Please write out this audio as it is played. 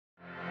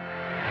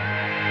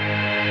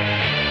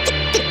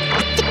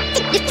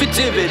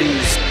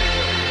Fitivities.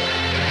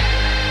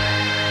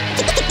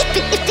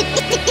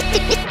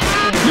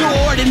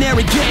 No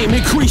ordinary game,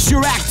 increase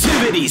your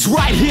activities.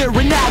 Right here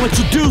and now,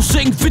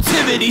 introducing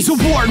Fitivities.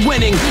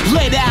 Award-winning,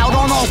 laid out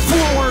on all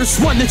floors.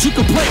 One that you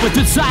can play with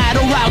inside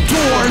or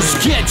outdoors.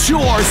 Get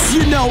yours,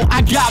 you know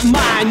I got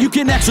mine. You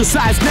can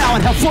exercise now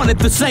and have fun at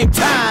the same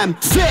time.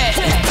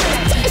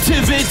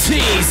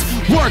 Fitivities,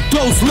 work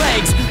those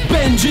legs,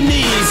 bend your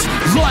knees.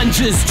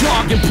 Lunges,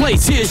 jog in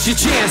place, here's your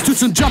chance. Do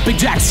some jumping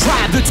jacks,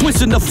 try the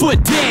twist and the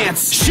foot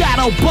dance.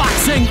 Shadow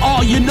boxing,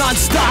 all your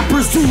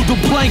non-stoppers. Do the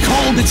blank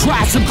hold and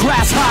try some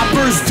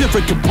grasshoppers.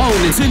 Different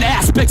components and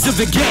aspects of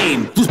the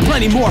game. There's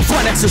plenty more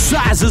fun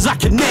exercises I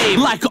can name,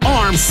 like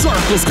arm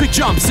circles, quick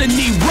jumps, and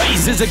knee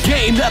raises. A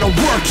game that'll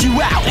work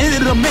you out and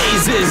it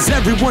amazes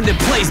everyone that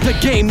plays the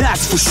game,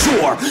 that's for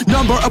sure.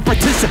 Number of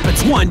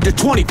participants 1 to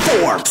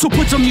 24. So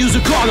put some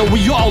music on and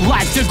we all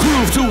like the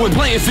groove to it.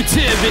 Playing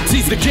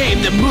Fitivities, the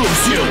game that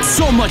moves you.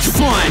 So much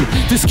fun,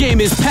 this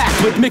game is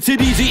packed with, makes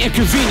it easy and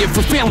convenient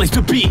for families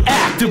to be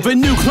active. A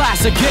new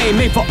classic game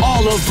made for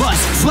all of us.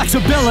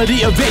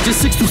 Flexibility of ages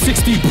 6 to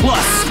 60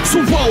 plus.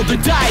 So roll the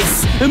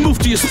dice and move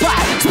to your spot.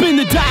 Spin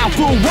the dial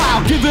for a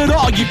while, give it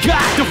all you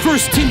got. The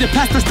first team to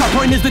pass their start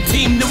point is the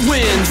team that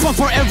wins. Fun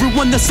for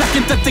everyone the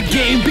second that the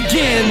game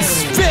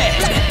begins.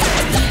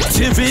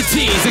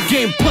 Fitivities, a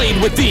game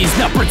played with ease,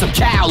 not burn some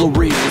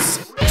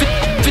calories.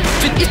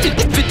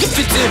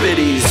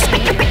 Fitivities,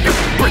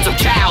 burn some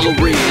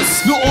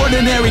calories. No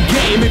ordinary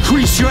game,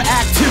 increase your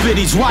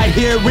activities. Right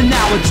here and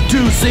now,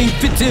 introducing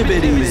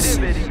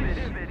Fitivities.